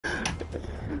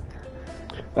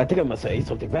I think I must have ate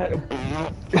something bad.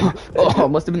 Oh, it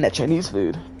must have been that Chinese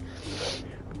food.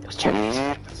 It was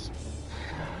Chinese.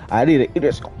 I need to eat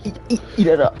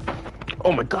it up.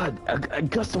 Oh my god, a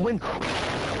gust of wind.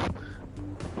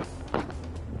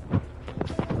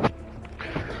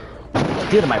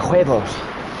 Dude, my huevos.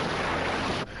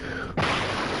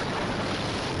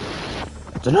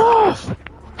 It's enough!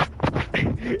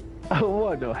 I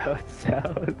wanna know how it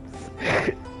sounds.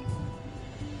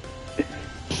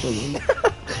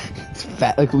 It's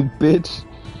fat ugly bitch.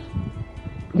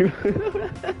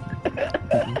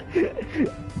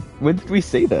 When did we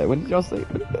say that? When did y'all say it?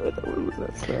 What was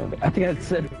that sound? I think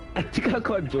I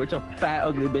called George a fat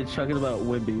ugly bitch talking about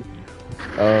Wimby.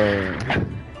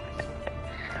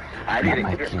 I need to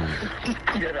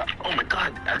get up. Oh my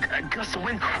god, a gust of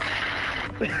wind.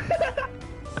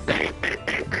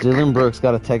 Dylan Brooks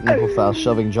got a technical foul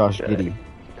shoving Josh Giddey.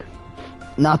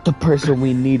 Not the person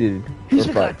we needed. He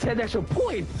should got 10 extra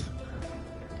points.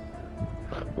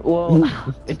 Well,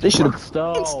 they should have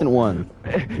instant one.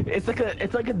 It's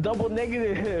like a double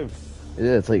negative.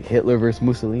 Yeah, it's like Hitler versus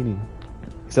Mussolini.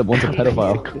 Except one's a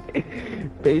pedophile.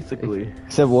 Basically.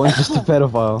 Except one's just a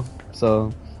pedophile.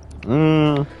 So.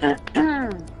 Go.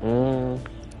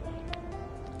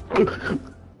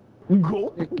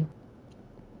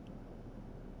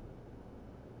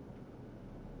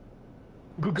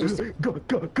 Dylan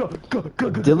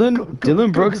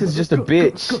Brooks is just a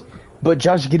bitch, but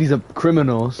Josh Giddey's a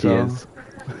criminal. So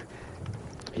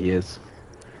he is.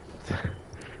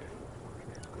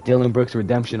 Dylan Brooks'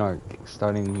 redemption arc,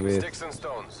 starting with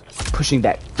pushing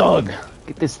that thug.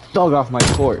 Get this thug off my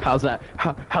court. How's that?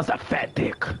 How's that fat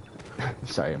dick?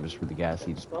 Sorry, I'm just really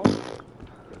gassy. Just...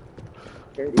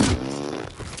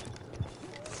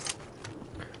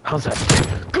 How's that?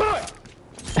 Good.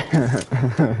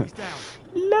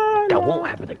 That won't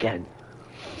happen again.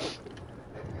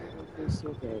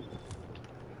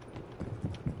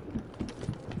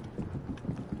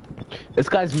 This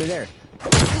guy's midair.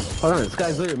 Hold on, this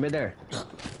guy's literally midair.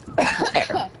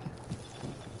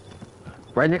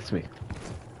 Right next to me.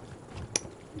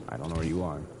 I don't know where you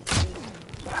are.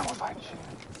 I will find you.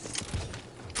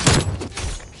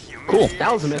 Cool,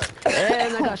 that was a miss.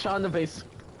 And I got shot in the face.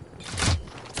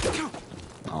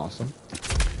 Awesome.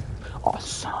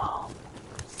 Awesome.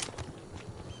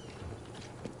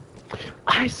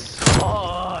 I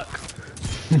suck.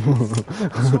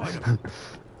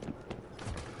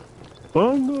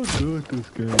 I'm not good at this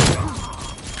game.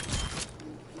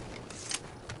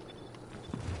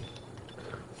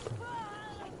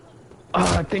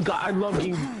 Thank God, I love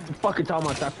getting fucking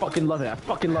Thomas. I fucking love it. I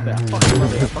fucking love it. I fucking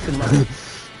love it. I fucking love it.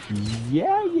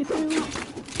 Yeah, you do.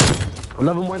 I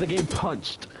love him when the game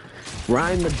punched.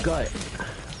 Right in the gut.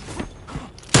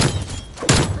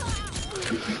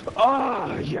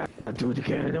 Oh, yeah. I'll do it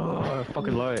again. Oh, I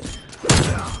fucking love it.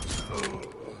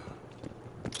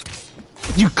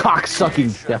 You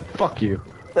cocksucking. Yeah, fuck you.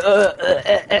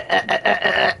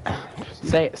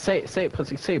 Say it, pussy.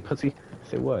 Say it, pussy.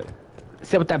 Say what?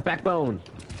 Say it with that backbone.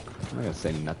 I'm not gonna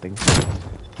say nothing.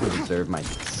 I deserve my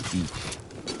speech.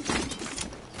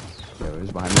 Yo,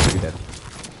 who's behind me? You're dead.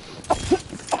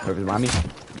 Whoever's behind me,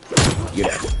 you're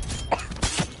dead.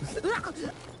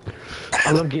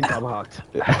 I love getting tomahawked.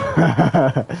 The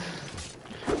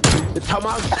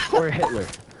tomahawks or Hitler?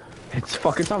 It's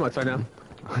fucking tomahawks right now.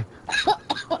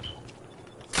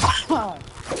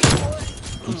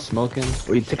 You smoking?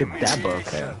 Or you take a dab of.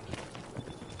 Okay.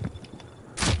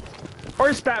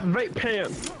 Or spat vape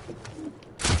pan.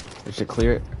 We should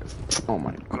clear it. Oh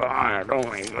my god, oh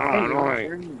my god, oh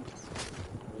my.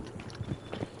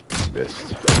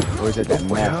 Missed. Or is it that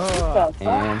meth?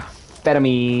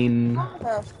 Amphetamine. What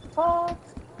the fuck?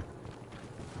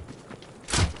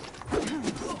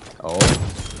 Oh.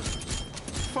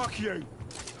 Fuck you.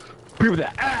 Breathe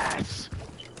that ass.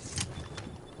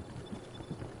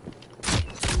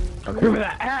 Okay. Breathe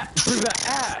that ass. Breathe that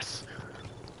ass.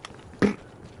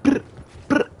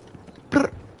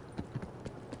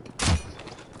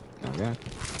 Okay.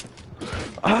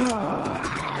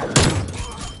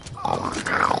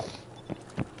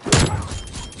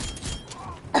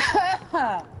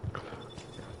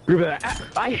 Breathe that ass.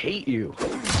 I hate you.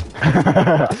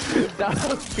 That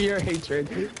was pure hatred.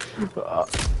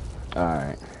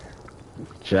 Alright.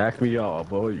 Jack me off,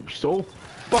 boy. You're so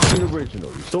fucking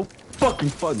original. You're so fucking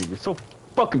funny. You're so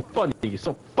fucking funny. You're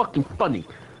so fucking funny.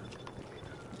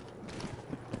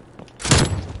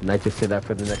 And I just say that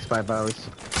for the next 5 hours.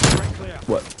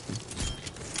 What?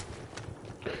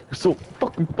 You're so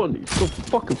fucking funny. You're so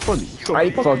fucking funny. You're so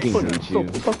I fucking fucking funny. hate You're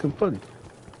you. so fucking funny.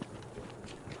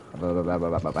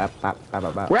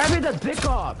 Grabbing the dick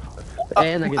off.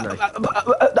 And I get knife.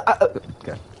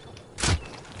 Okay.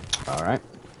 Alright.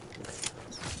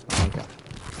 Okay.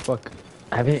 Fuck.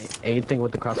 I haven't anything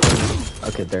with the crossbow.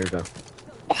 Okay, there you go.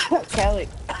 Kelly.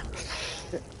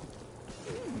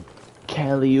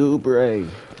 Cali Oubre.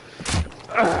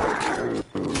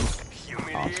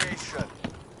 Humiliation.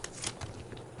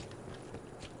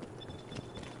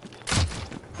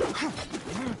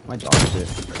 My dog shit.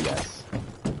 Yes.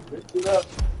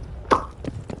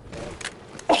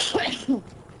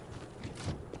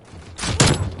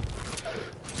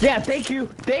 Yeah, thank you,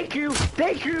 thank you,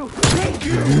 thank you, thank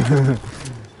you.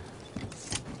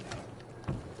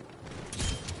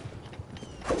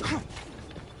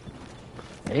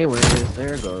 Anyways,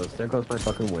 there it goes. There goes my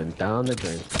fucking win down the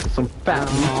drain. Some fat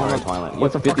retard.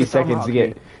 What's 50 seconds to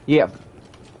get? Yeah.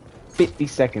 50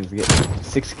 seconds to get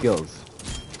 6 kills.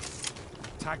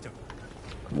 Tagged him.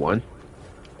 One.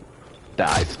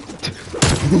 Dies.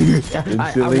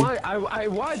 Instantly. I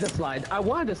wanted to slide. I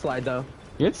wanted to slide though.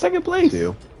 You're in second place.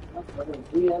 Two.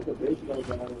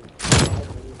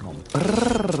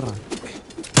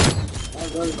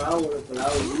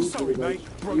 Sorry, mate.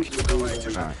 Broke it to the edge.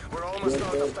 Alright. We're almost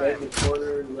out of time.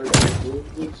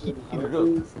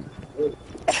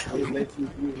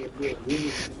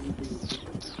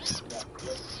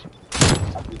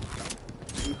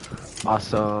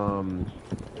 Awesome.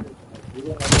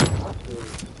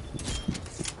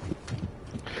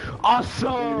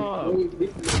 Awesome.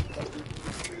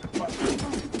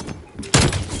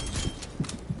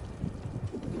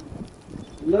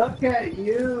 Look at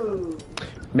you!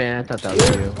 Man, I thought that was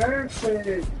You're you.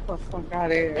 perfect! The fuck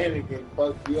out of here. Anakin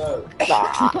fucked you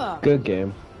up. Good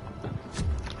game.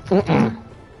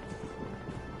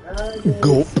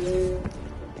 Gulp.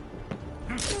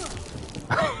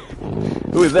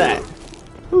 Who is that?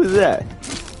 Who is that?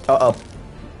 Uh-oh.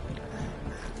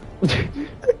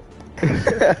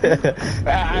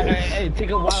 Hey,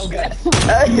 take a wild guess.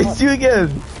 It's you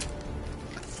again.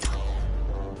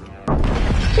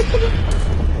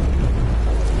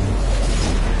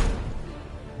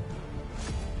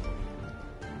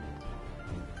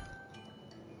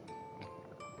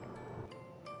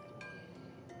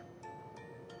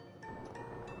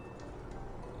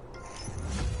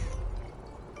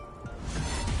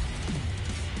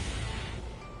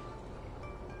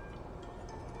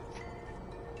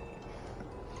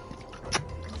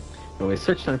 No wait,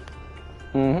 search time.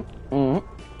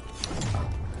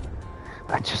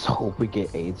 I just hope we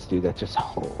get AIDS, dude. I just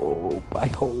hope. I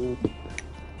hope.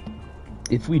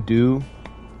 If we do,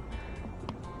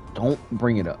 don't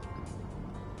bring it up.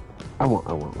 I won't.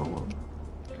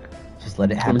 Just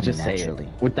let it I'm happen just naturally. say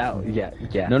it. Without, yeah.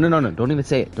 No. Don't even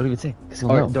say it. Don't even say it. Cause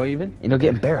he'll Or know. don't even? And he'll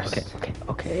get embarrassed.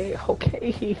 Okay.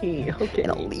 And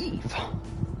he'll leave.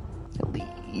 He'll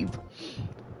leave.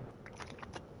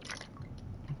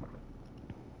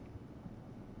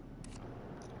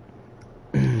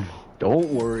 Don't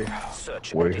worry.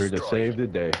 Search We're and here to destroy. save the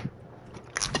day.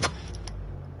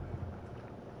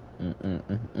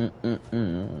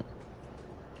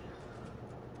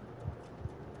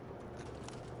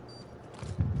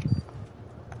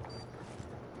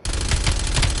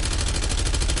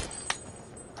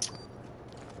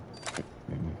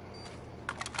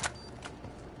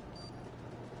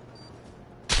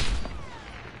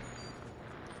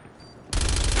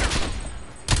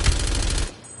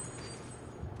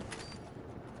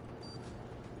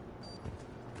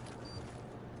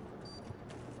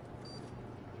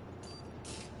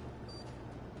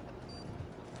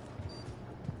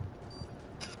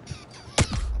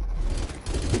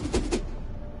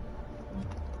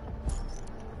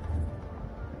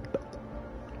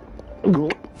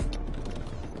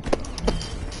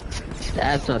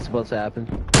 That's not supposed to happen.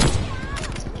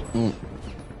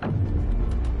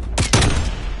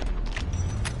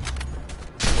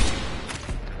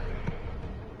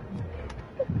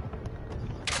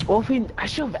 Well, I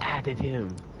should have added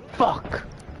him. Fuck.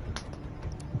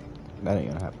 That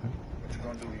ain't gonna happen. What you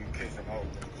gonna do when you kick them hoes?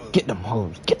 Get them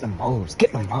hoes. Get them hoes.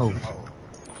 Get them hoes.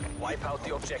 Wipe out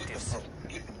the objectives.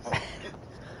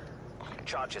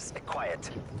 Charges acquired.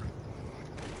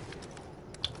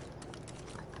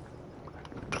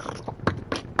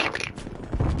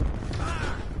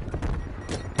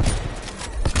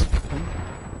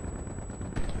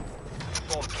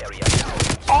 Bomb carrier down.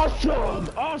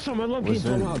 Awesome. I love Was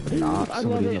there getting blown up. not I love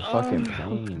somebody in it. the fucking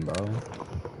plane, bro?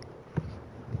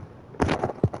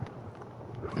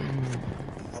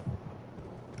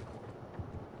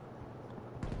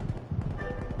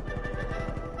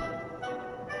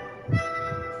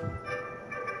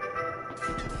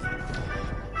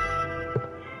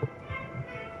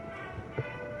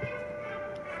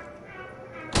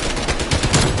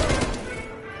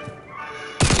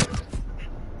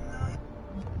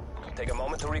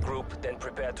 to regroup, then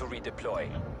prepare to redeploy.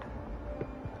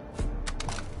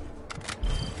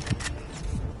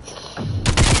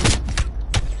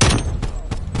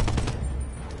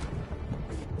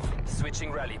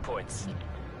 Switching rally points.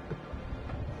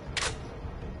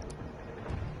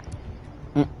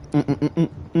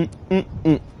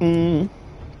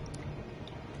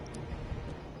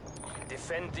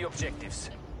 Defend the objectives.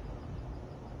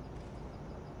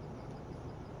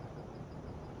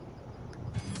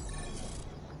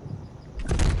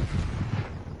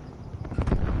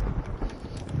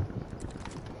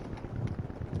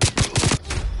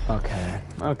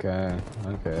 Okay.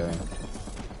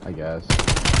 I guess.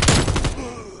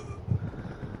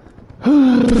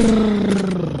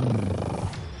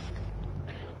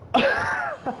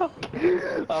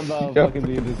 I'm fucking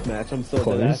leaving this match. I'm so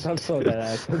dead ass. I'm so dead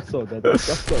ass. I'm so dead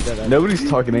ass. Nobody's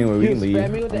talking anyway. We He's can leave.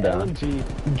 spamming with I'm the down.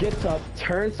 LMG, gets up,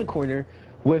 turns the corner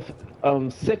with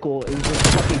sickle, and just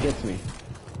fucking gets me.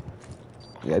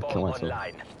 Yeah, I'd kill Bomb myself.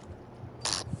 online.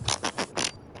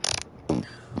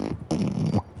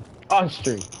 On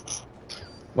stream.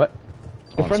 What?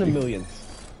 In On front of stream. millions.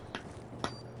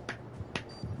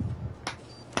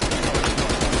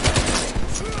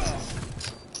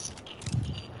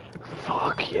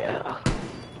 Fuck yeah.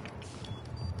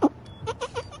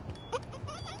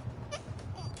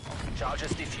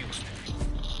 Charges defused.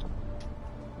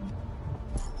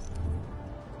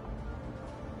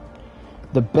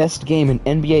 The best game in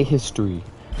NBA history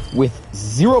with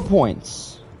 0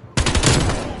 points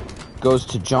goes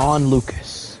to John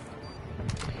Lucas.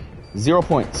 0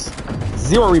 points,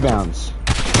 0 rebounds,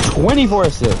 24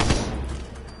 assists,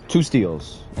 2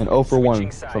 steals, and 0 for 1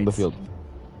 Switching from the sides. field.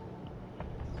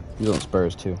 He's on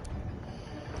Spurs too.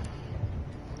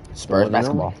 Spurs Well,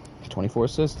 basketball. 24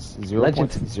 assists, 0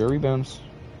 Legend. points, 0 rebounds.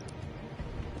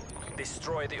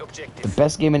 Destroy the The objective.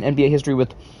 best game in NBA history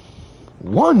with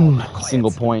 1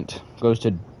 single point goes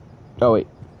to... Oh wait.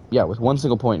 Yeah, with 1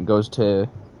 single point goes to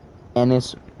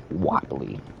Ennis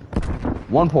Watley.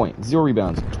 1 point, 0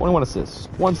 rebounds, 21 assists,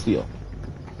 1 steal.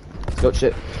 Goat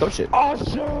shit. Goat shit.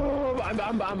 Awesome!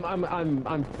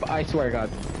 I swear to God.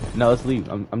 No, let's leave.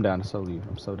 I'm down to so leave.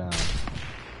 I'm so down.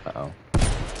 Uh-oh.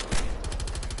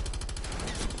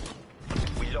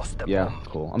 We lost the Yeah, bomb.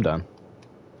 cool. I'm done.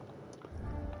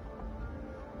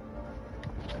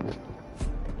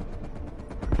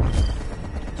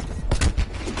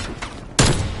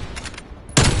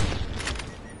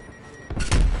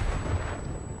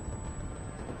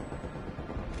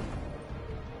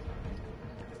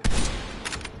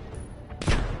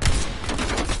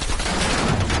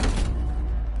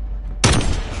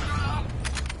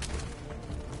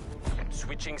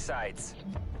 Switching sides.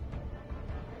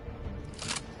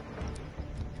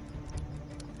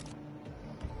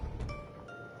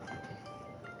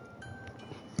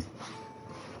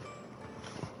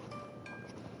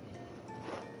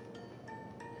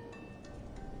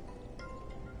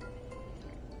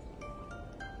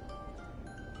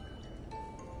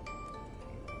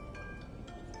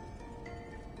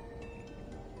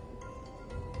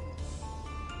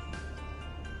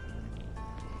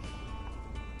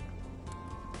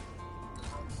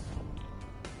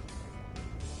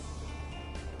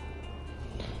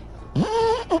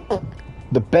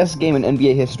 The best game in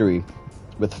NBA history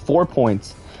with 4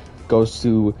 points goes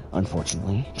to,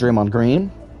 unfortunately, Draymond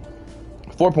Green.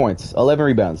 4 points, 11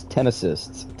 rebounds, 10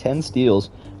 assists, 10 steals,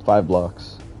 5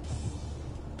 blocks.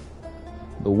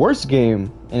 The worst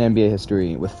game in NBA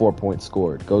history with 4 points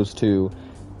scored goes to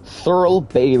Thurl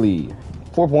Bailey.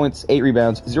 4 points, 8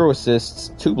 rebounds, 0 assists,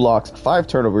 2 blocks, 5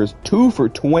 turnovers, 2 for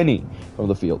 20 from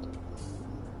the field.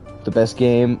 The best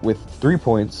game with 3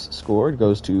 points scored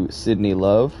goes to Sidney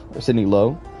Lowe.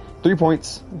 3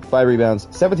 points, 5 rebounds,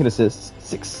 17 assists,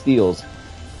 6 steals,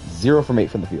 0 from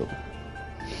 8 from the field.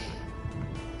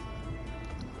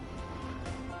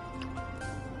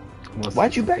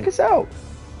 Why'd you back us out?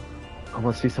 I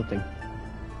want to see something.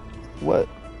 What?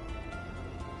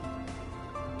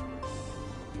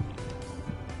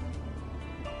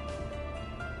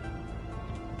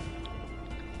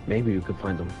 Maybe you could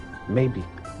find them. Maybe.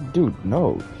 Dude,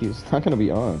 no. He's not gonna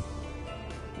be on.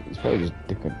 He's probably just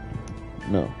dicking.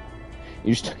 No.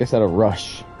 You just took us out of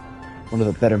Rush. One of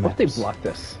the better What maps. if they block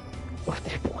this? What if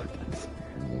they block this?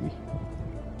 Maybe.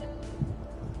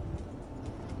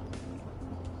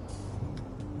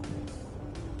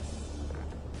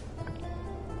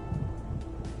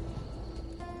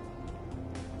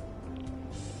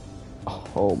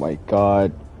 Oh my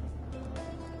god.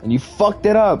 And you fucked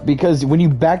it up because when you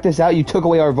backed us out, you took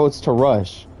away our votes to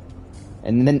Rush.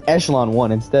 And then Echelon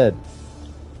won instead.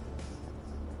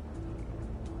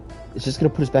 It's just gonna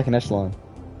put us back in Echelon.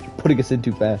 You're putting putting us in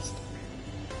too fast.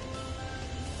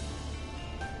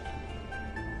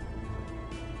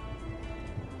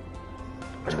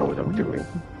 I know what I'm doing.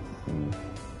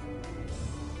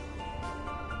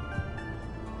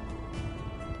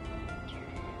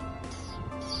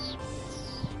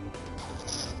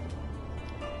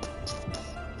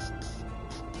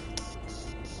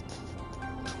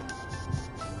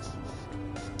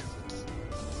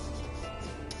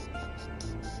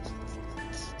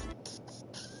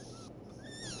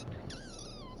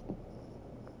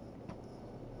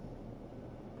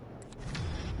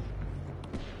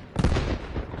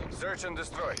 Search and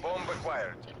destroy. Bomb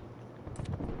acquired.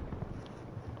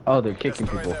 Oh, they're kicking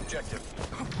Destroy people. the objective.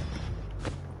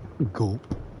 Go.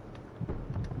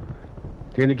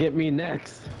 You're gonna get me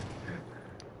next.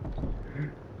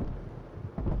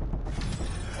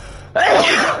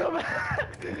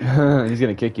 He's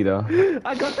gonna kick you though.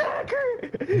 I got the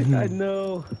hacker! I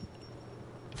know.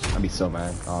 I'd be so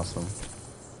mad. Awesome.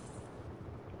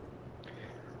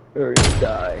 Or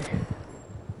die.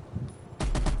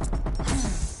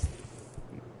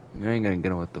 You ain't gonna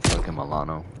get him with the fucking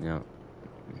Milano. Yeah.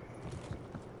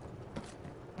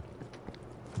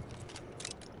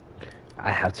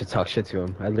 I have to talk shit to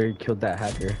him. I literally killed that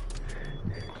hacker.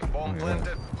 Bomb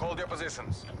planted. Hold your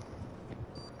positions.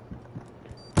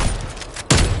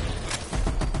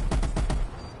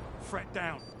 Threat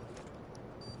down.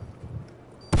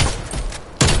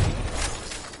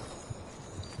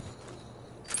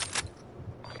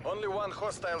 Only one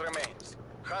hostile remains.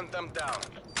 Hunt them down.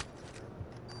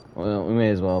 Well, we may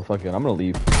as well. Fuck it. I'm gonna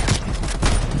leave.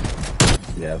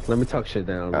 Yeah, let me talk shit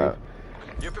down.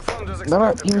 You performed as No,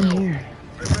 expected. you're Colonel. here.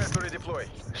 Prepare to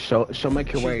redeploy. Show my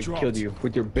career killed you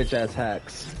with your bitch ass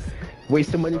hacks.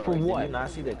 Wasting money for what? Did you not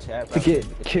see the chat? To get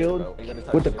killed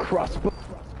with a crossbow.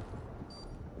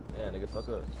 Yeah, nigga, fuck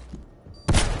up.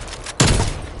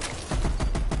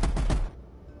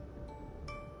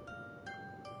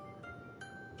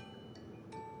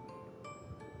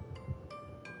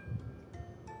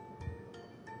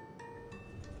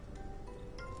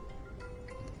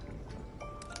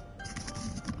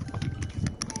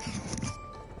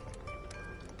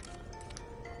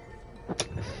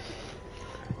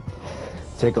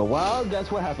 Take a while, guess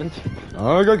what happened?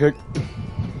 I got kicked.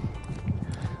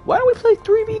 Why don't we play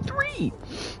 3v3?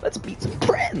 Let's beat some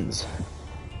friends.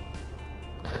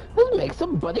 Let's make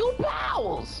some buddy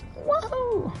pals.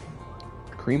 Whoa.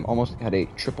 Kareem almost had a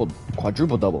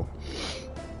quadruple double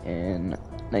in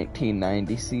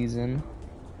 1990 season,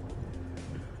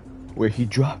 where he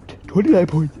dropped 29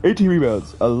 points, 18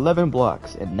 rebounds, 11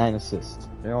 blocks, and 9 assists.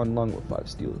 Now on long with 5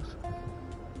 steals.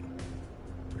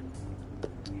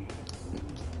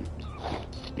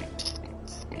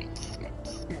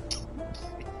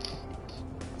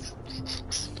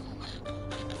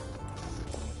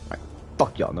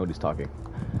 Fuck y'all, nobody's talking.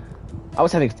 I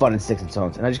was having fun in Sticks and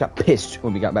Stones, and I just got pissed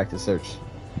when we got back to search.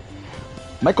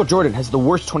 Michael Jordan has the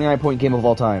worst 29-point game of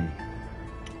all time.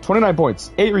 29 points,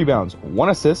 8 rebounds, 1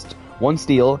 assist, 1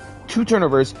 steal, 2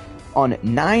 turnovers on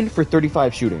 9 for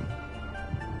 35 shooting.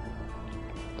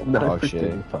 Oh,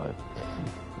 shit.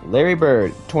 Larry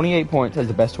Bird, 28 points, has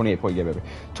the best 28-point game ever.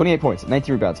 28 points,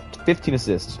 19 rebounds, 15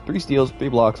 assists, 3 steals, 3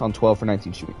 blocks on 12 for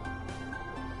 19 shooting.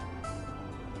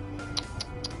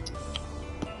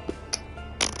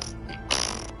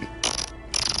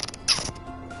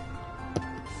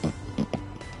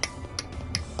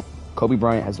 Kobe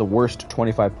Bryant has the worst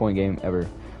 25-point game ever.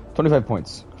 25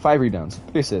 points, 5 rebounds,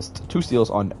 3 assists, 2 steals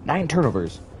on 9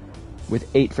 turnovers, with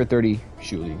 8 for 30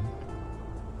 shooting.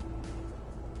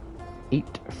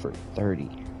 8 for 30.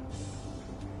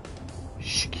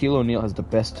 Shaquille O'Neal has the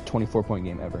best 24-point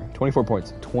game ever. 24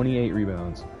 points, 28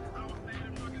 rebounds,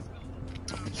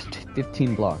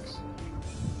 15 blocks.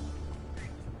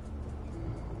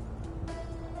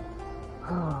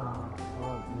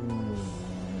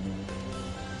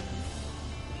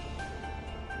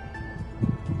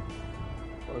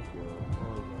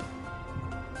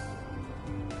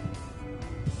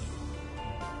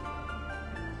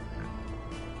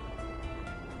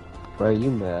 Why are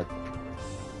you mad?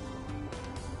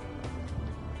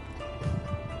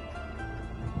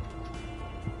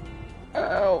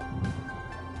 Ow!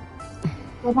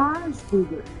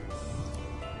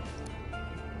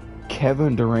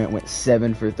 Kevin Durant went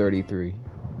 7 for 33.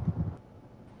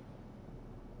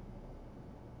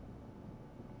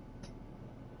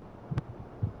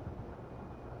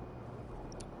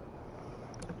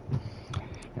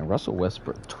 And Russell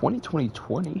Westbrook,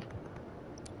 2020.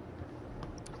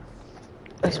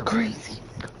 That's crazy.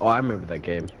 Oh, I remember that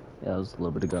game. Yeah, that was a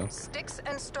little bit ago. Sticks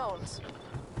and stones.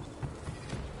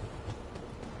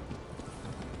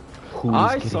 Who's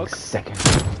I getting suck. second?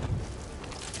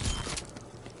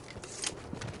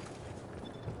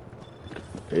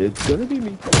 It's gonna be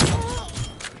me.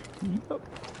 Yep.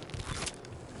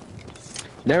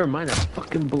 Never mind a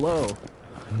fucking blow.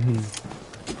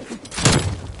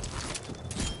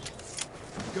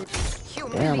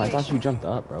 Damn, I thought you jumped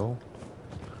up, bro.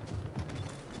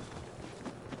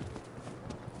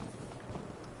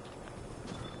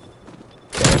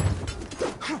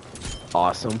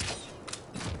 Awesome.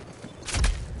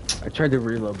 I tried to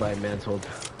reload by mantled.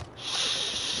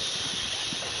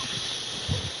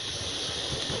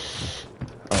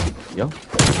 Oh, yo.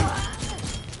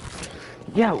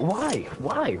 Yeah, why?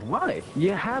 Why?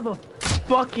 You have a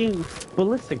fucking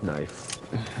ballistic knife.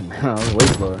 No, way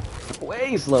slower.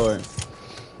 Way slower.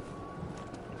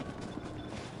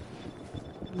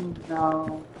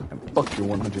 No. And fuck your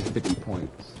 150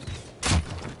 points.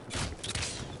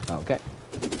 Okay.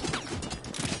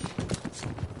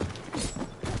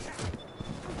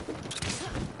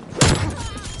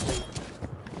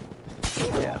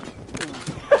 Yeah.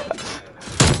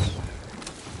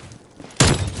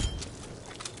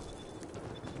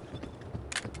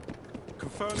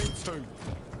 Confirming 2.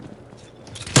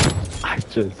 I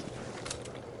just...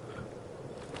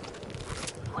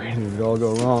 Where did it all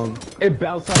go wrong? It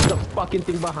bounced off the fucking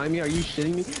thing behind me. Are you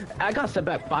shitting me? I got set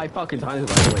back 5 fucking times,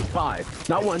 by the way. 5.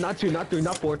 Not 1, not 2, not 3,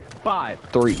 not 4. 5.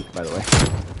 3, by the way.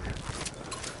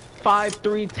 5,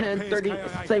 3, 10, 30.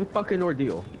 Same fucking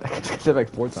ordeal. I got set back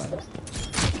 4 times.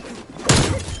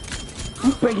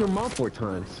 You bang your mom 4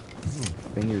 times.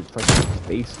 Bang your fucking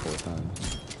face 4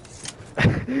 times.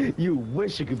 You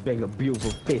wish you could bang a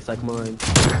beautiful face like mine.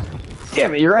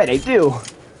 Damn it, you're right, I do.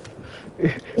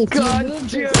 If God you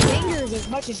moved your damn. fingers as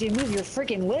much as you move your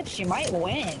freaking lips, you might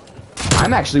win.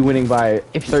 I'm actually winning by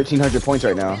 1,300 points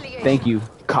right now. Thank you,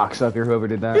 cocksucker, whoever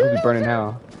did that. We'll be burning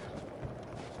hell.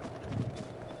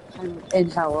 I'm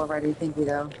in hell already, thank you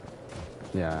though.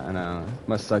 Yeah, I know.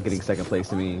 Must suck getting second place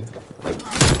to me. Like,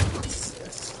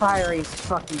 Fiery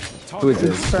fucking. who is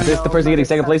this? Is this the person getting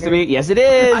second place to me? Yes, it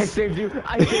is! I saved you.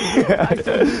 I saved you. I saved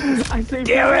you. I saved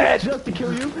you. Damn it! Just to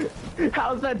kill you.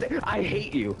 How's that? I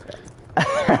hate you.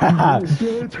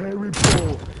 You're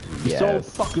terrible. You're so Yes.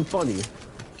 fucking funny.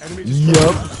 Enemy destroyed.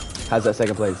 Yup. How's that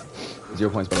second place? 0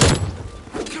 points, by the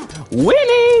way.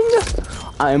 Winning!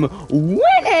 I'm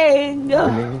winning!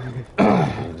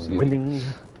 Winning.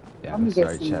 Yeah, I'm I'm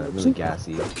sorry, guessing chat. I'm you. really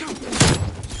gassy.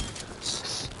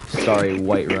 Sorry,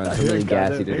 White Run. I'm really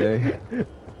gassy today.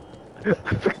 I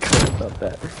forgot about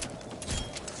that.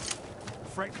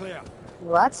 Threat clear.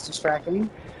 Well, that's distracting.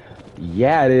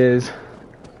 Yeah, it is.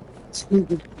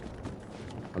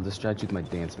 I'll distract you with my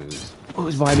dance moves. Oh,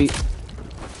 he's behind me.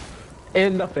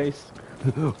 In the face.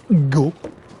 Go.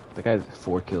 That guy has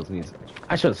 4 kills and he's...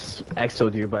 I should have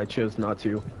exoed you, but I chose not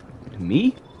to.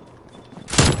 Me?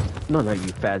 No, not you,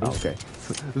 fatty. Oh, okay.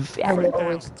 I would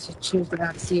always choose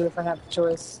not to see you if I have a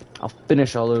choice. I'll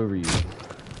finish all over you.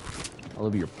 All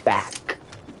over your back.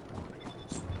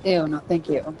 Ew, no, thank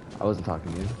you. I wasn't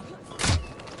talking to you.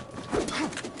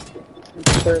 I'm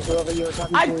sure whoever you were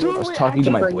talking I to. do I was talking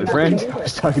to my bring that boyfriend. to you. I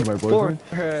was talking to my boyfriend.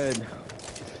 Forehead.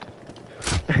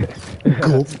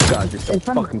 Cool. God, you're so In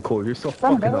front of- fucking cool. You're so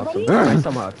front of fucking awesome. everybody? Nice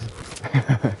tomahawks.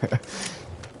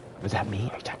 Was that me?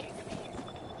 Are you talking to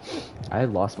me? I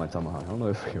lost my tomahawk. I don't know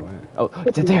if it went. Oh,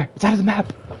 it's in there. It's out of the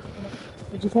map.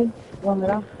 What'd you say? One it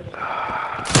off?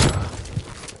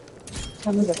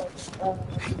 Tell me that.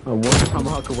 I'm one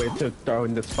tomahawk away to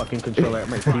throwing this fucking controller at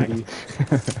my TV.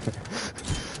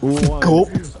 One. Cool.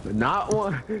 Not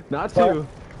 1, not 2.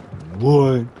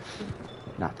 1.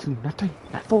 Not 2, not 3,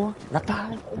 not 4, not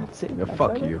 5, not 6. Yeah,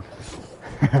 fuck you.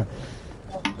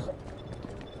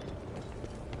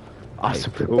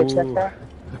 Awesome. Check Ooh. that.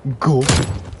 Go.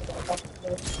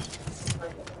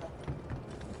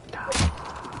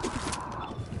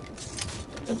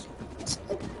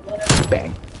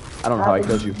 Bang. I don't know how I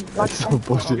killed you. That's so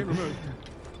bullshit. Target removed.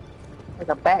 Like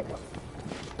a bat.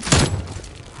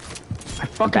 I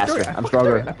fucking faster. threw it. I I'm fucking stronger.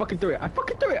 threw it. I fucking threw it. I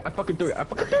fucking threw it. I fucking threw it. I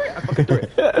fucking threw it. I fucking threw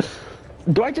it.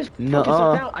 Do I just fucking Nuh-uh.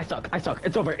 suck now? I suck. I suck.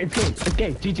 It's over. It's game. It's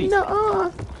game. GG.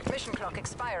 No. Mission clock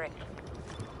expiring.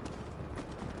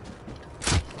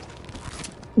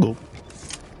 Go.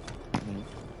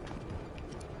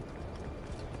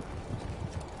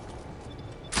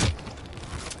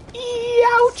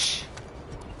 Ouch.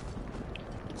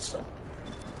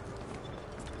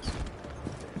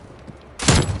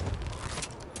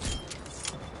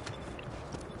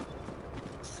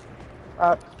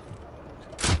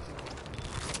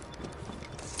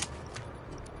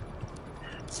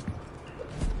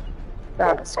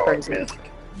 That's crazy.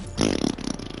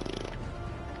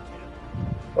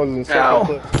 I was in second Ow.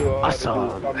 clip too. I had to do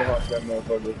Awesome. tomahawk that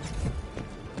motherfucker.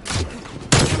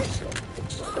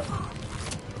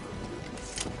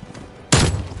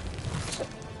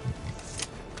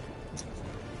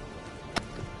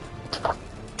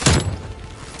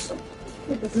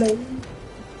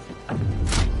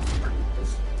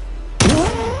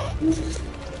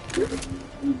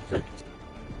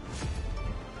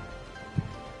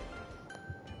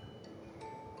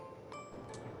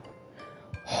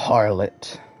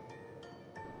 Harlot.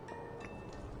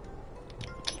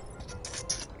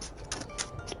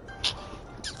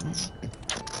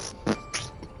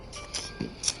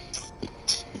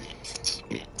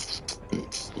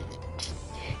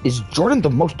 Is Jordan the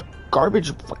most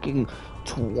garbage fucking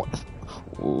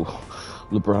Ooh,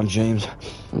 LeBron James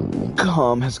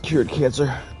has cured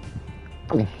cancer.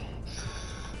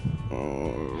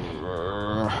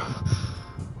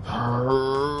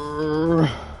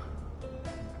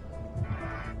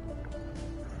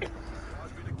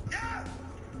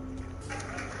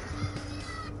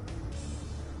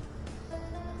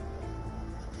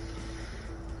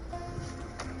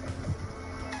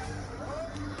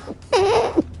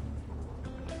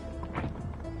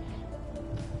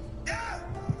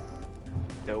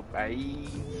 Dope,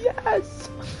 Yes.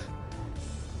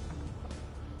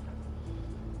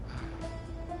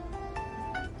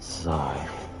 Sigh.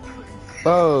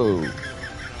 Oh.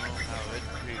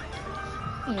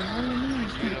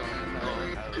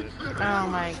 Oh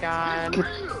my god. Get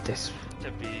this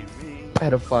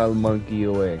pedophile monkey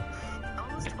away.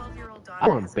 Almost 12-year-old daughter I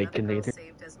want has another girl baconator.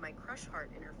 saved as my crush heart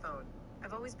in her phone.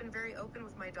 I've always been very open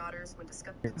with my daughters when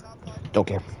discussing. Don't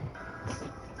care.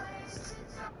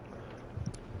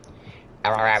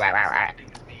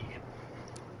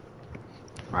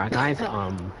 Alright, guys.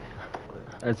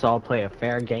 Let's all play a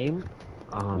fair game.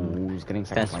 Who's getting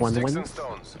second Best place? one Sticks and wins.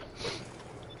 stones.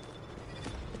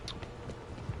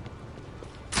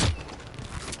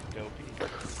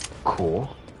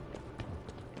 Cool.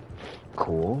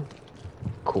 Cool.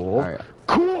 Cool. All right.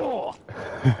 Cool.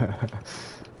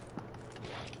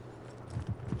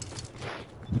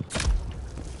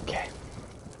 Okay.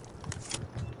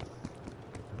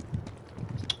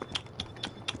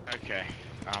 Okay,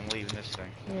 I'm leaving this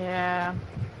thing. Yeah.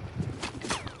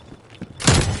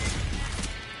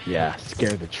 Yeah,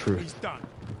 scare the He's truth. done.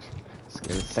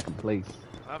 Scared of second place.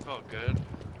 That felt good.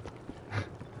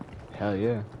 Hell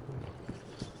yeah.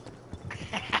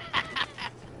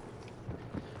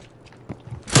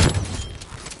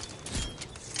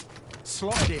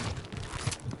 Slide in.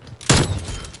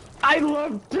 I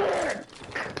love dick.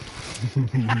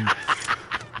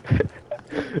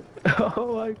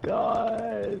 Oh my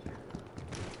god.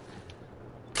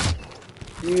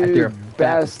 You I dare a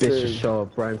fat bitch to bastard. show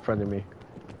up right in front of me.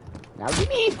 Now give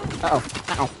me. Oh.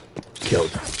 Ow.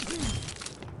 Killed.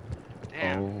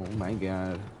 Damn. Oh my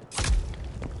god.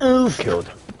 Oof.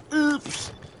 Killed.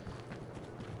 Oops.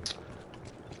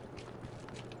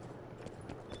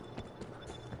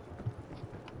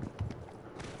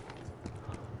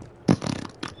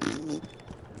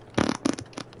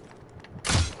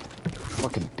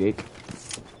 Fucking dick.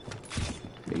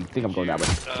 Yeah, you think I'm going that way?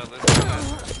 Let's do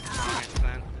that.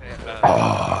 Then. Hey,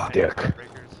 Ah, hey, dick.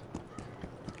 Heartbreakers.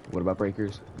 What about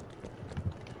breakers?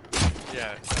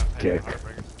 Yeah, Dick.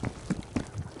 Heartbreakers.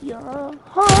 Yeah.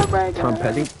 Heartbreaker. Tom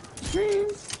Petty.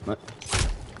 What?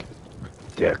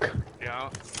 Dick. Yeah,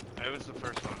 it was the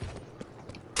first one.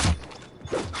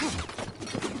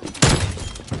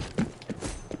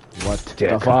 What Dick.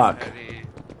 the fuck? Petty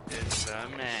is the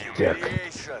man. Dick.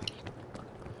 Humiliation.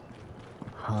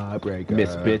 Heartbreaker.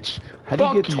 Miss bitch. How do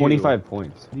you Fuck get 25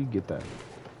 points? How do you get that?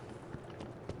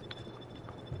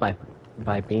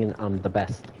 By being the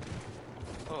best.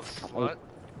 Oh, slut.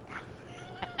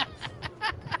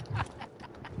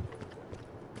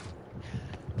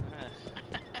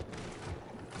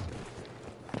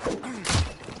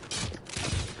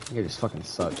 You just fucking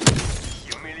suck.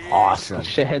 Humiliation. Awesome.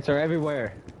 Shitheads are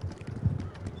everywhere.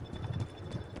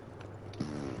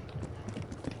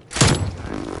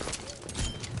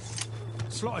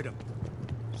 Slide him.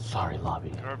 Sorry,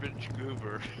 lobby. Garbage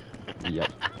goober.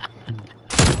 Yep.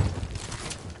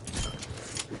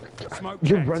 Smoke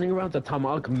You're checked. running around the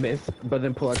tomahawk myth, but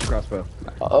then pull out your crossbow. You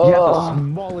have the Oh.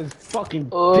 smallest fucking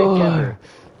dick ever.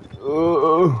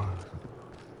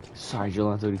 Sorry,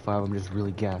 July 35. I'm just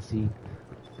really gassy.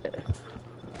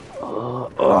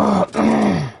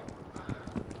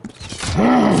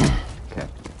 Okay.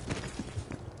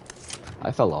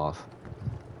 I fell off.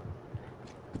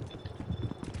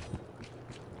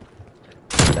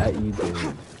 That you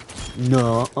did.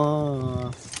 No.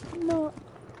 No.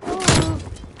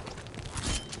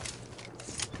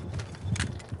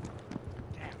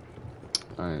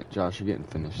 Alright, Josh, you're getting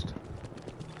finished.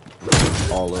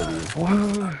 All over you.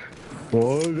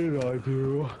 What did I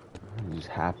do? You just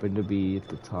happened to be at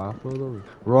the top of the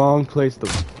wrong place, the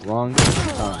wrong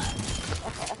time.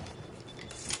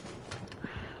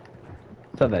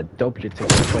 Saw that dope shit take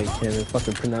place here and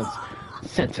fucking pronounce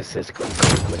sentences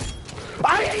correctly.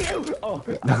 I hate you! Oh.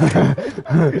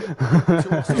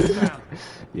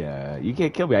 Yeah, you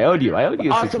can't kill me. I owed you. I owed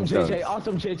you. Awesome, 60 JJ. stones.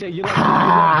 Awesome, JJ. You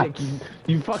like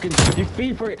you fucking you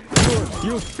feed for it.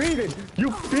 You feeding. You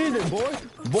feeding, boy.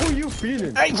 Boy, you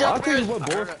feeding. I'll tell you what,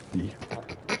 boy.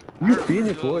 You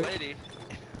feeding for it.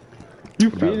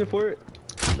 You feeding for it.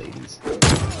 Ladies.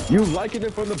 You liking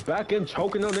it from the back end,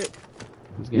 choking on it.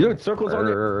 You doing circles on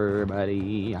it.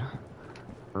 Everybody.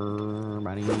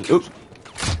 Oops.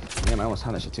 Damn, I almost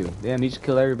had that shit too. Damn, he just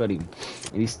killed everybody. And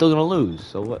he's still gonna lose.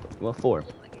 So what for?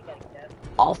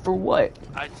 All for what?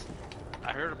 I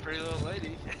heard a pretty little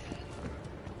lady.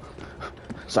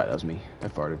 Sorry, that was me. I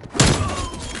farted.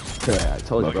 Yeah, I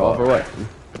told you, bro. All for what?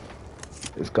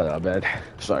 It's got out of bed.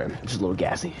 Sorry, I'm just a little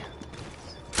gassy.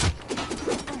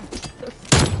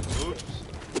 Oops.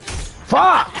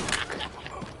 Fuck!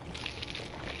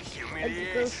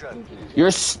 Humiliation.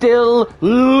 You're still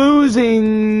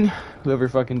losing! Whoever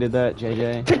fucking did that,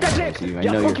 JJ. Take that dick! I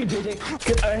Yeah, know fuck you, JJ.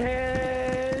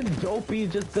 And Dopey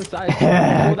just decided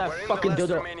to pull that fucking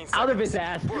dildo out of his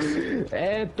ass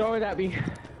and throw it at me.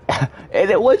 And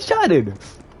it one-shotted!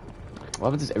 What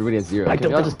happens if everybody has zero? I Can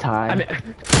don't we all know. just tie? I mean,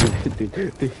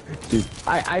 dude,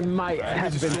 I might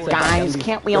have been set back Guys, at least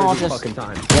can't we all 30 just fucking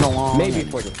times. get along? Maybe and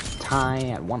 40. tie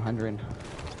at 100.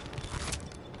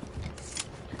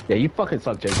 Yeah, you fucking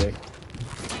suck, JJ.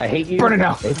 I hate you. Burn it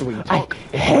out. I hate the way you I talk.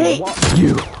 hate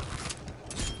you!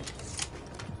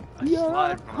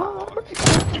 Slut.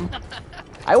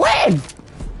 I win!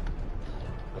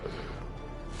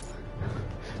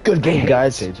 Good game,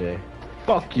 guys. JJ.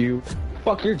 Fuck you.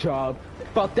 Fuck your job.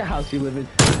 Fuck the house you live in.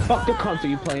 Fuck the console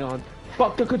you play on.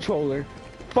 Fuck the controller.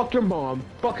 Fuck your mom.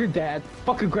 Fuck your dad.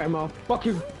 Fuck your grandma. Fuck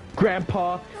your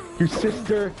grandpa. Your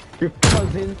sister. Your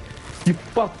cousin. You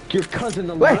fuck your cousin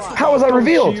a lot. Wait, how was I Don't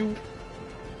revealed? you?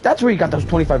 That's where you got those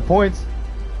 25 points.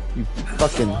 You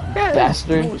fucking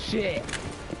bastard. Bullshit.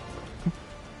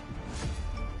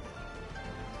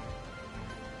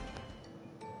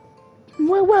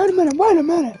 Wait a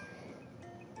minute.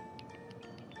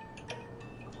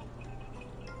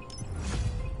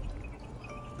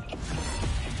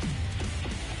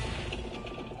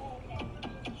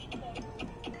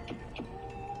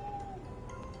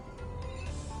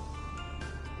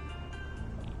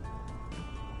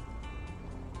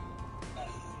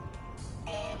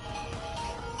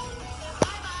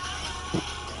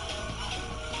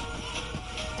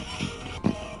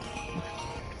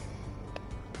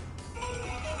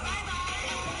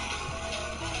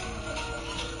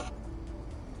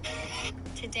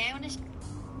 Today I want to.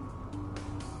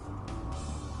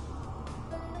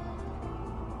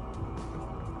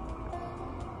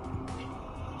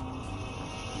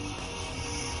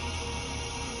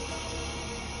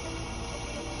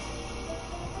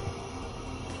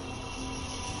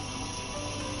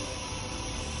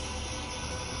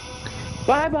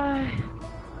 Bye bye.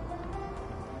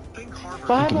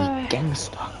 Bye bye. Gang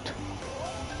stalked.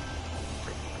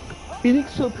 You think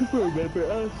some people remember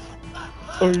us?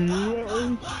 Are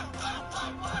you?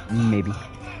 Maybe.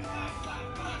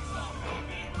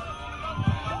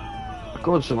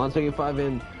 Coach, Shalon 75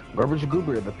 and Garbage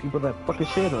Goober, the people that fucking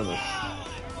shit on us.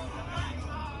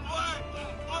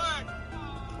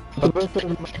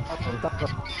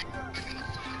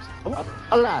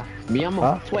 Allah, mi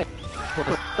amo, sweat.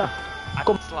 I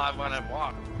can slide when I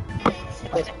walk.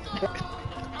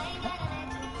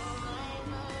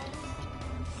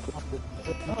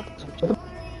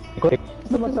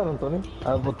 ¿Qué pasa, Antonio?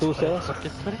 ¿Algo tú seas?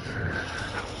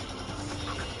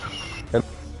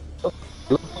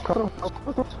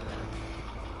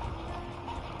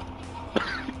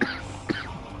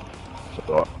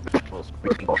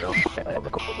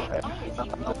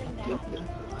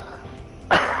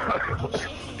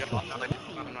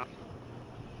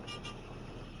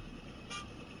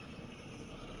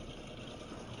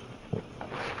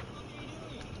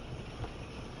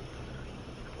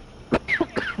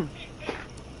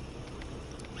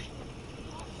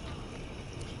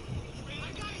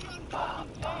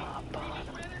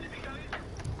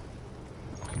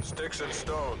 Sticks and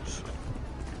stones.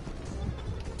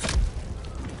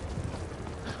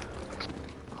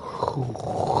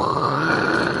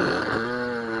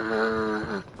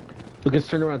 Lucas,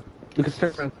 turn around. Lucas,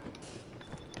 turn around.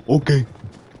 Okay.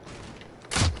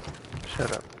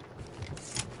 Shut up.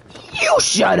 You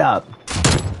shut up!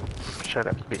 Shut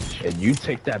up, bitch. And you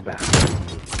take that back.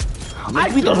 I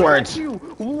read those words. You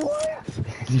what?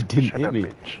 You didn't Shut hit up, me.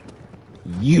 bitch.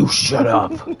 You shut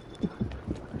up.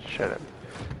 Shut up.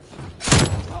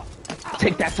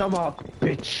 Take that tomahawk,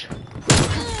 bitch.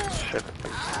 Shut up,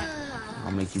 bitch.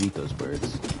 I'll make you eat those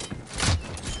birds.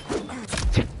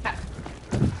 Take that.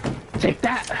 Take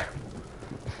that.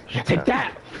 Take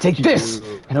that. Take this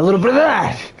and a little bit of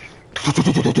that.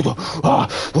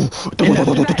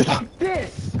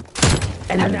 This.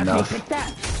 And then Enough. take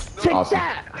that. Take Awesome.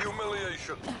 that.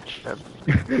 Humiliation. Shut up.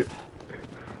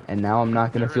 And now I'm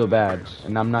not gonna feel bad.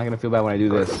 And I'm not gonna feel bad when I do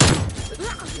this.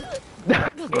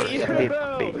 Go to sleep,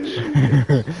 bitch.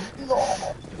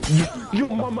 You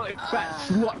mama fat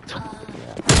slut.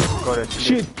 Go to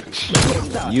sleep.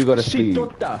 You go to sleep,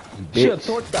 bitch.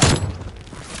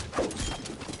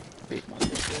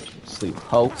 Sleep,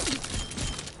 ho.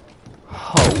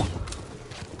 Ho.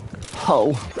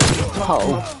 Ho.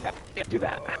 Ho. Do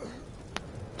that.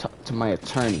 Talk to my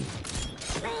attorney.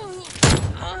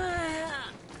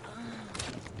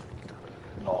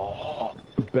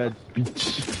 Bad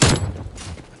bitch.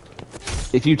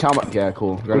 If you tell me, yeah,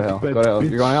 cool. Go to hell. Go to hell.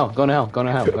 You're going to hell. Go to hell. Go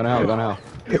to hell. Go to hell. Go to hell.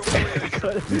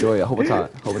 Enjoy it. Hope it's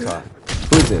hot. Hope it's hot.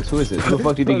 Who is this? Who is this? Who the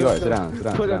fuck do you think you are? Sit down. Sit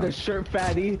down. Put Sit on a down. shirt,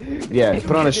 fatty. Yeah,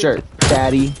 put on a shirt,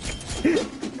 fatty.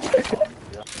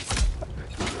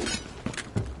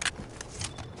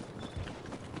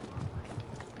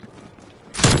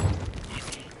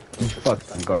 You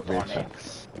fucking garbage.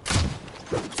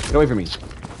 Get away from me.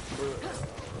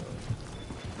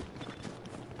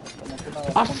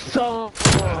 Awesome.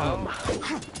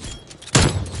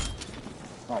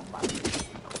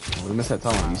 We missed that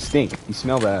time. You stink. You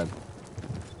smell bad.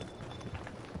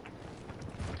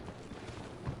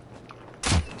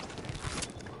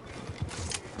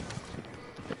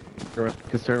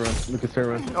 Look at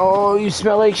her. Oh, you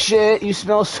smell like shit. You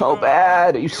smell so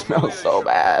bad. You smell so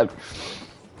bad.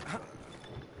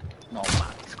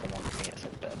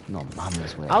 No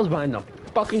mames, güey. I was buying the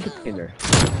fucking container.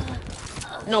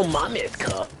 No mames,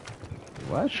 cup.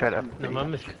 What? Shut up. No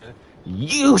mames.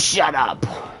 You shut up.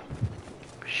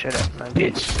 Shut up, man.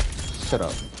 Bitch. Shut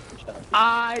up.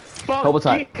 I fucking Hope it's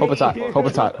hot. Hope it's hot. Hope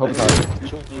it's hot. Hope it's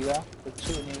hot.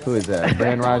 Who is that?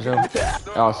 Brand Rajo?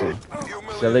 Awesome.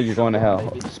 Selig, you're going to hell.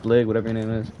 Splig, whatever your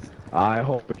name is. I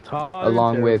hope it's hot.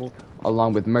 Along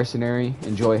with Mercenary,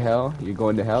 enjoy hell. You're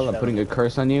going to hell. I'm putting a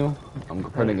curse on you. I'm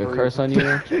putting a curse on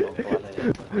you.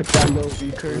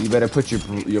 You better put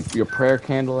your prayer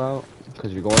candle out,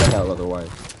 because you're going to hell otherwise.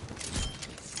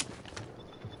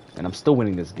 And I'm still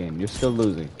winning this game. You're still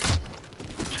losing.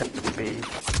 Shut up,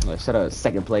 bitch. Like, shut up,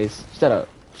 second place. Shut up.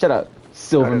 Shut up,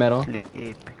 silver medal.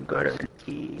 Go to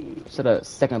sleep. Shut up,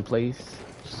 second place.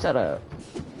 Shut up.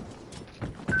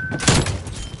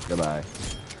 Goodbye.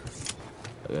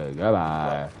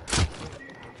 Goodbye.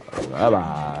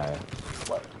 Goodbye.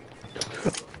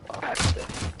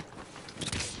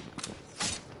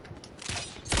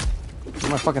 Give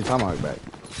my fucking tomahawk back.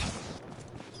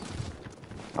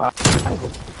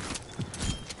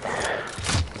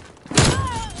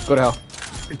 Go to hell.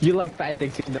 You love fat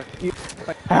Dixie. No, you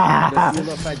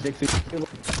love fat Dixie.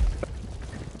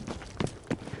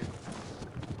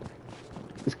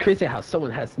 It's crazy how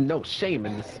someone has no shame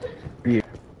in this.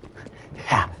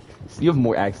 Ha! You have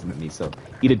more accent than me, so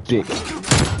eat a dick.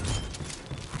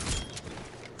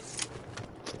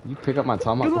 You pick up my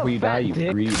tomahawk before you die, you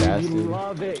greedy bastard. You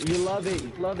love it. You love it.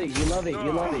 You love it. You love it.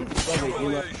 You love it. You love it. You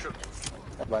love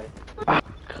it. Bye.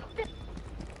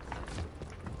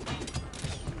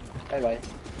 Bye bye.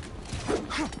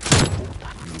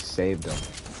 You saved them.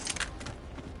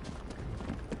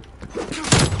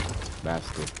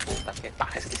 Bastard. Puta, qué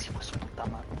paja es que hicimos su puta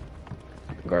madre.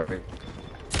 Garbage.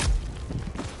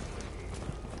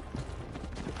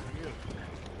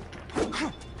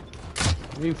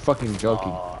 Are you fucking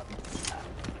joking?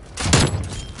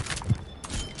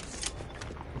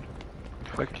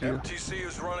 Fuck you. MTC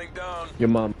is running down. Your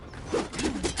mom.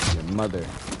 Your mother.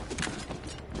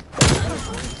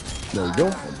 No,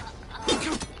 yo.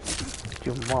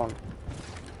 Your mom.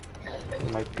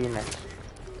 My peanut.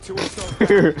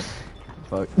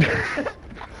 Fuck.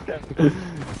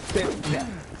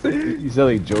 You sound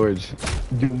like George.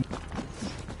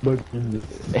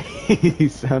 You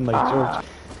sound like George.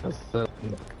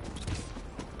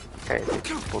 Okay,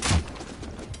 puta.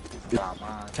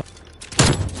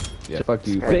 Yeah, fuck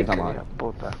you. Cállate, Come on.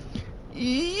 puta.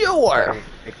 Your.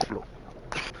 De culo.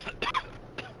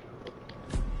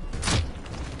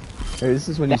 Hey, this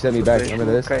is when you sent me back. Remember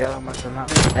this? Callado, Marcelo.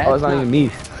 Oh, it's not even me.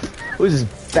 Who's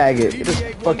this faggot? This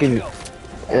fucking.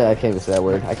 Yeah, I can't even say that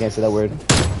word. I can't say that word.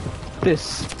 This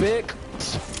spick.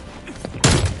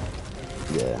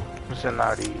 Yeah.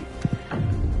 Cincinnati.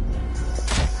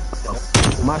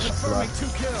 Mashallah.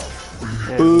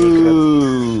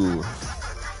 Boo!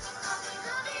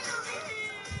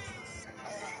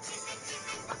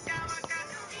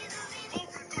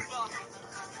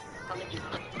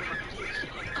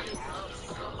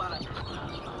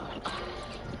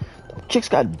 Chicks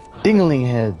got dingling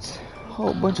heads.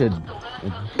 Whole bunch of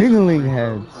dingling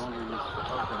heads.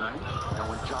 And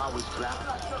when Ja was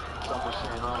drafted, some were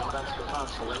saying, oh, well, that's the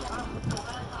consolation.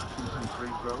 Season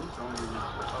free throws only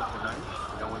of the night.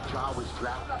 And when Ja was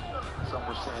drafted, some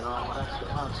were saying, oh, well, that's the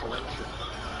consolation.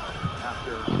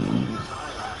 After Zion,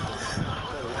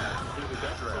 he was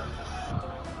that draft.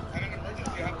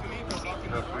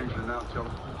 Referees are now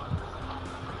telling.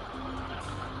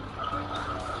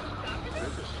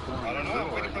 I don't know.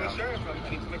 I'm waiting for the sheriff. I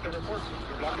need to make the report.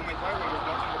 You're blocking my driveway. You're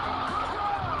blocking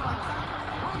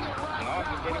the car. No, I'm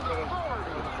just waiting for the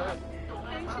sheriff.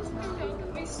 I'm just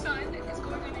thinking my son is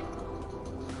going in.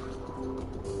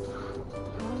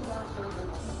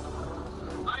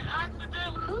 I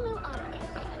accidentally.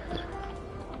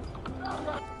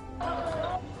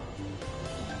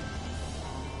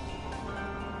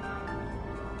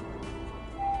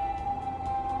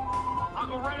 I'll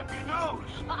go right up your nose.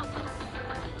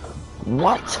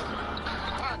 What?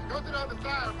 Go to the other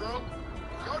side, bro.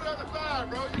 Go to the other side,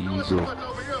 bro. You know it's Easy. too much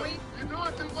over here. You know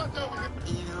it's too much over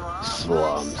here.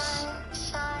 Slums.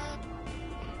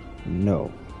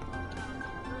 No.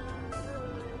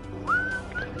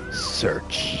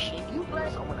 Search.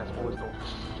 Someone that's always going.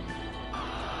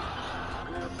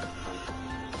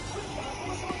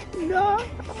 No.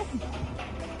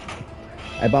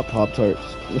 I bought Pop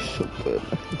Tarts. They're so good.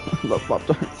 I love Pop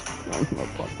Tarts. I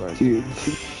love Pop Tarts. Dude,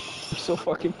 you're so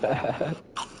fucking bad.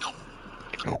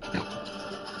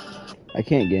 I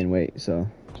can't gain weight, so.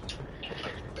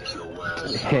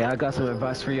 Hey, I got some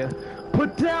advice for you.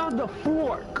 Put down the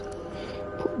fork.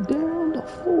 Put down the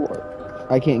fork.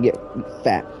 I can't get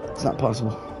fat. It's not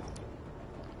possible.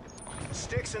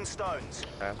 Sticks and stones.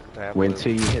 Wait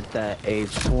till you hit that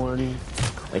age 20.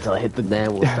 Wait till I hit the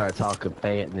then we'll start talking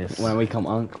fatness. When I become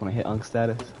Unk, when I hit Unk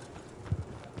status.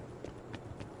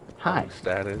 Hi.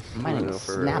 Status. My name is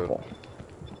Snapple.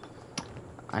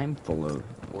 I'm full of.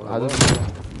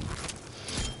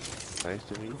 Nice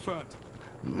to meet you.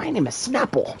 My name is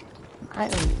Snapple. I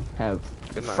have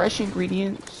fresh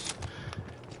ingredients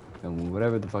and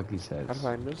whatever the fuck he says. How did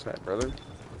I miss that, brother?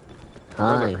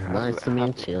 Hi, Brother, nice to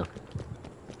meet you.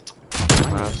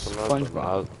 My name is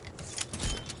SpongeBob.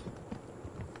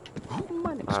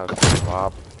 My name is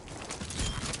SpongeBob.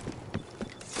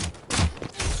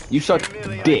 You suck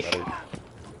dick.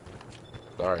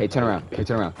 Sorry. Hey, turn around. Hey,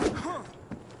 turn around.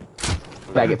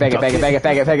 Faggot, faggot, faggot, faggot,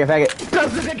 faggot, faggot, faggot.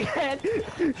 Does it again!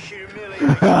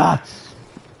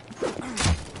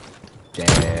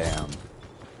 Damn.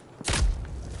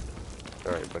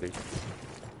 Sorry, buddy.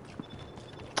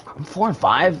 I'm 4 and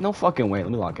 5? No fucking way.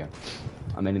 Let me lock in.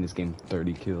 I'm ending this game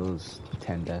 30 kills,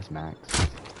 10 deaths max.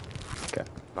 Okay.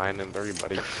 9 and 30,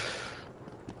 buddy.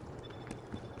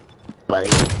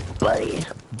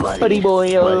 Buddy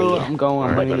boy, I'm going.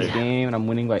 I'm Alright, winning this buddy. game and I'm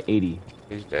winning by 80.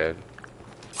 He's dead.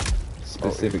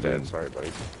 Specific. Oh, he's dead. Sorry,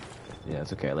 buddy. Yeah,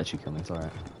 it's okay. I let you kill me. It's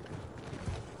alright.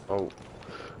 Oh.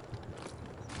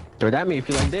 Throw that at me if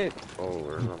you like dick. Oh,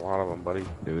 there's a lot of them, buddy.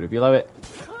 Do it if you love it.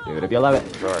 Do it if you love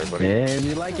it. Sorry, buddy. And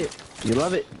you like it. You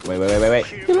love it. Wait.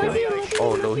 You love it.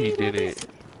 Oh, no, he didn't.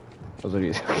 Those are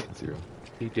you. Zero.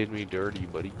 He did me dirty,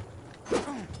 buddy.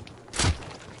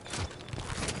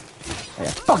 I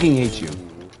fucking hate you.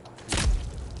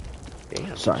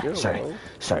 Damn, Sorry, chill, sorry. bro.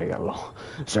 Sorry, I got a little.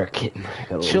 Sorry, kitten. I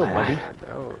got a little Chill, mad. buddy.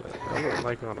 That was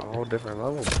like on a whole different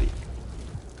level, buddy.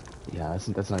 Yeah,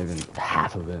 that's not even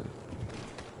half of it.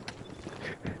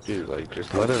 Dude, like,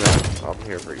 just let it out. I'm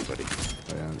here for you, buddy.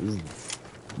 Oh, yeah, this is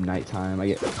nighttime. I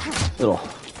get little.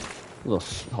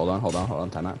 Hold on.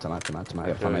 Time out. I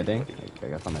gotta find my thing. I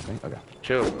gotta find my thing. Okay.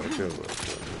 Chill, bro. Chill.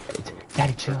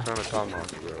 Daddy, chill. I'm trying to talk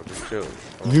about you, bro. Just chill.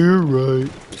 You're right.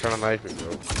 He's trying to knife me,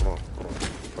 bro.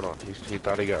 Hold on. He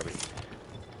thought he got me.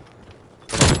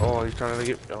 Oh, he's trying to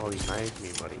get. Oh, he knifed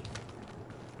me, buddy.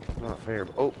 Not fair.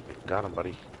 Oh, got him,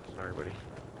 buddy. Sorry, buddy.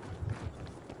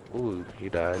 Ooh, he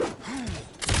died.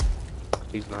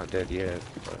 He's not dead yet,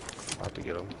 but about to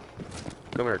get him.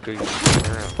 Come here, Cookie.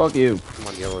 Come around. Fuck you. Come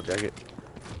on, Yellow Jacket.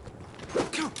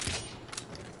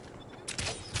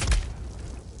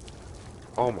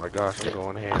 Oh my gosh, I'm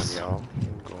going ham, y'all.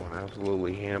 I'm going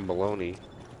absolutely ham baloney.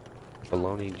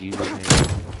 Baloney Jesus ham.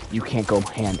 You can't go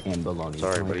ham and bologna.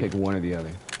 Sorry, You only buddy. pick one or the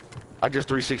other. I just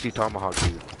 360 tomahawk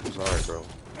you. I'm sorry, bro.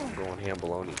 I'm going ham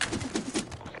baloney.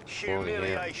 Baloney ham.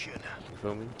 Humiliation. You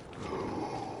feel me?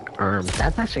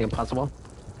 That's actually impossible.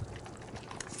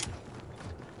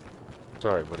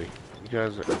 Sorry, buddy. You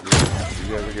guys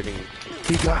are getting.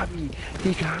 He got me.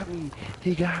 He got me.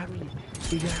 He got me.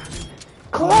 He got me.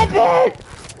 Clip it!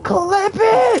 Clip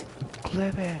it!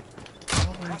 Clip it.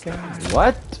 Oh my god.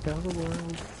 What? Tell the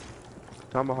world.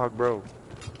 Tomahawk, bro.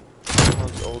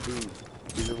 Tomahawk's old dude.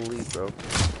 He's in the lead, bro.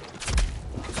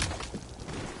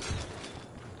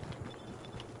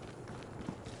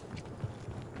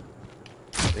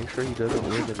 Make sure he doesn't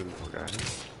live anymore,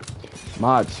 guys.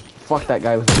 Mods, fuck that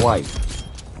guy with his wife.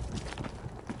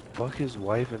 Fuck his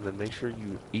wife and then make sure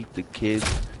you eat the kid's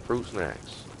fruit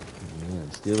snacks. Yeah,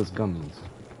 and steal his gummies.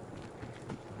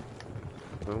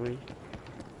 Feel me?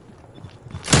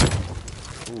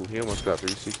 Ooh, he almost got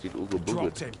 360 Ooga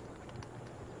Booga.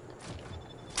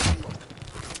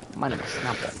 My name is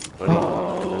Snapper.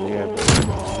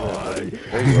 Buddy.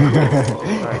 There you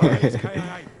go.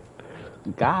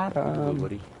 Got Good, him.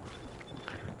 buddy.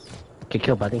 Get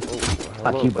killed, buddy. Oh,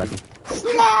 Fuck hello, you, buddy.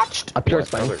 Snatched! Up yours,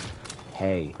 buddy. Brother,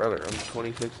 Hey. brother, I'm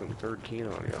 26 and 3rd keen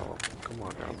on y'all. Come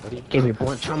on now, buddy. Gave me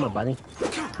blunt trauma, buddy.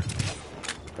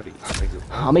 Buddy, nigga.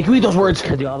 I'll make you eat those words.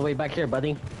 Could you all the way back here,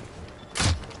 buddy?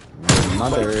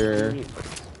 Mother.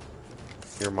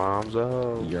 Your mom's a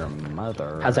hoe. Your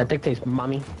mother. How's that dick taste,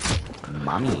 mommy?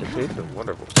 Mommy. It tastes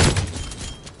wonderful.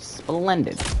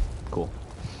 Splendid. Cool.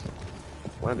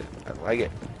 Splendid. I like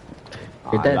it.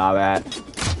 You're I dead. love it.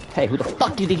 Hey, who the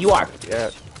fuck do you think you are? Yeah,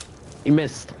 You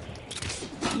missed.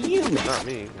 You missed. not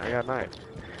me. I got knife.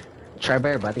 Try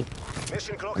bear, buddy.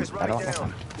 Mission clock is I running don't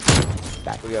down.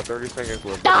 Back. We got 30 seconds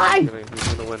left. Die!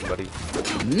 Who's gonna win, buddy?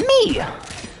 Me!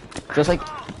 Just like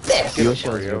this. You him,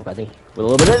 shows Mario. you, buddy. With a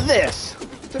little bit of this.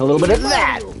 A little bit of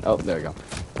that. Oh, there we go.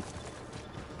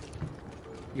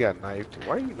 You got knifed.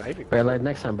 Why are you knifing? Bear leg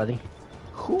next time, buddy.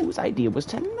 Whose idea was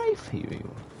to knife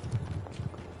you?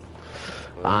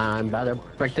 I'm about to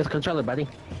break this controller, buddy.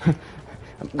 I'm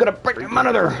gonna break your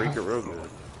monitor. Freak it real good.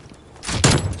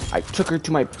 I took her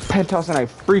to my penthouse and I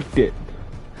freaked it.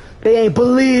 They ain't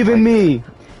believe in me.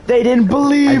 They didn't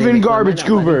believe in Garbage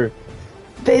Goober.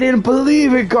 They didn't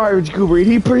believe in Garbage Goober, and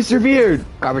he persevered.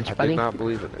 Garbage, I buddy. did not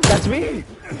believe in it. That's me.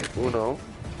 Uno.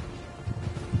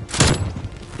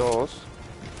 Dos.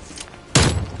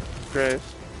 Tres.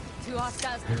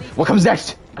 What comes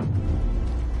next?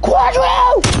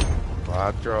 Quadro!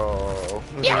 Cuatro.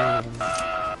 Yeah.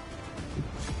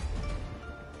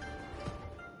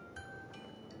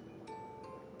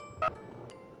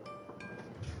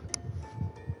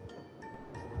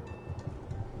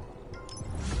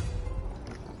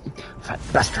 Fat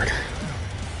bastard.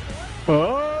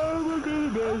 Oh, look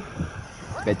at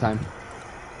it, Bedtime.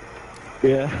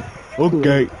 Yeah.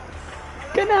 Okay.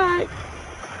 Good night.